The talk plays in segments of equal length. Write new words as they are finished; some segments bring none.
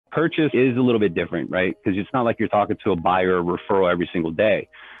Purchase is a little bit different, right? Because it's not like you're talking to a buyer or referral every single day.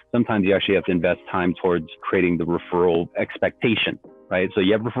 Sometimes you actually have to invest time towards creating the referral expectation, right? So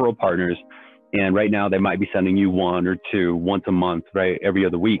you have referral partners, and right now they might be sending you one or two once a month, right? Every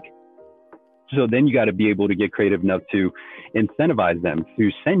other week. So then you got to be able to get creative enough to incentivize them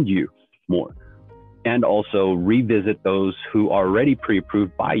to send you more, and also revisit those who are already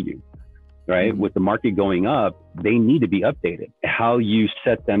pre-approved by you, right? With the market going up, they need to be updated. How you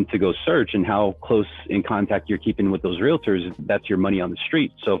set them to go search and how close in contact you're keeping with those realtors, that's your money on the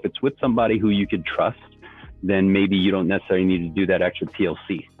street. So if it's with somebody who you could trust, then maybe you don't necessarily need to do that extra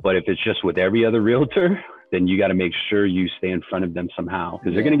TLC. But if it's just with every other realtor, then you got to make sure you stay in front of them somehow,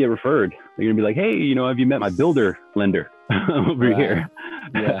 because they're going to get referred. They're going to be like, hey, you know, have you met my builder lender over here?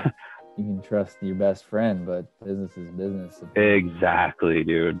 Yeah. You can trust your best friend, but business is business. Exactly,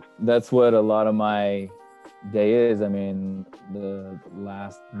 dude. That's what a lot of my day is. I mean, the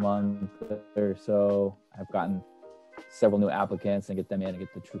last month or so, I've gotten several new applicants and get them in and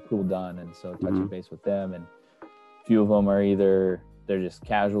get the true pool done. And so touching base with them, and a few of them are either they're just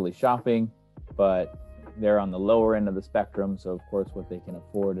casually shopping, but they're on the lower end of the spectrum. So of course, what they can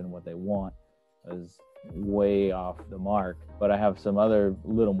afford and what they want is way off the mark. But I have some other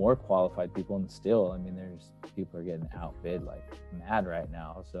little more qualified people, and still, I mean, there's people are getting outbid like mad right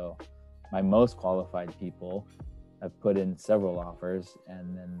now. So my most qualified people have put in several offers,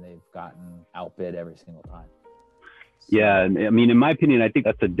 and then they've gotten outbid every single time. So, yeah, I mean, in my opinion, I think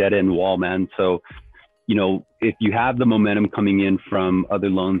that's a dead end wall, man. So, you know, if you have the momentum coming in from other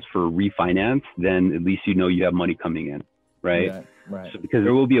loans for refinance, then at least you know you have money coming in, right? Yeah, right. So, because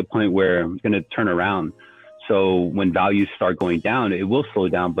there will be a point where it's going to turn around. So when values start going down, it will slow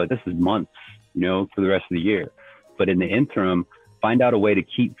down, but this is months, you know, for the rest of the year. But in the interim, find out a way to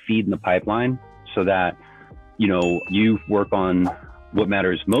keep feeding the pipeline so that, you know, you work on what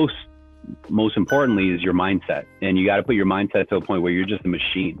matters most importantly is your mindset. And you got to put your mindset to a point where you're just a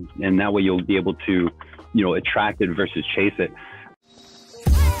machine. And that way you'll be able to, you know, attract it versus chase it.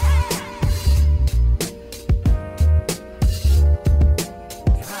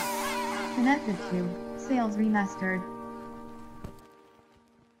 Connected to Sales Remastered.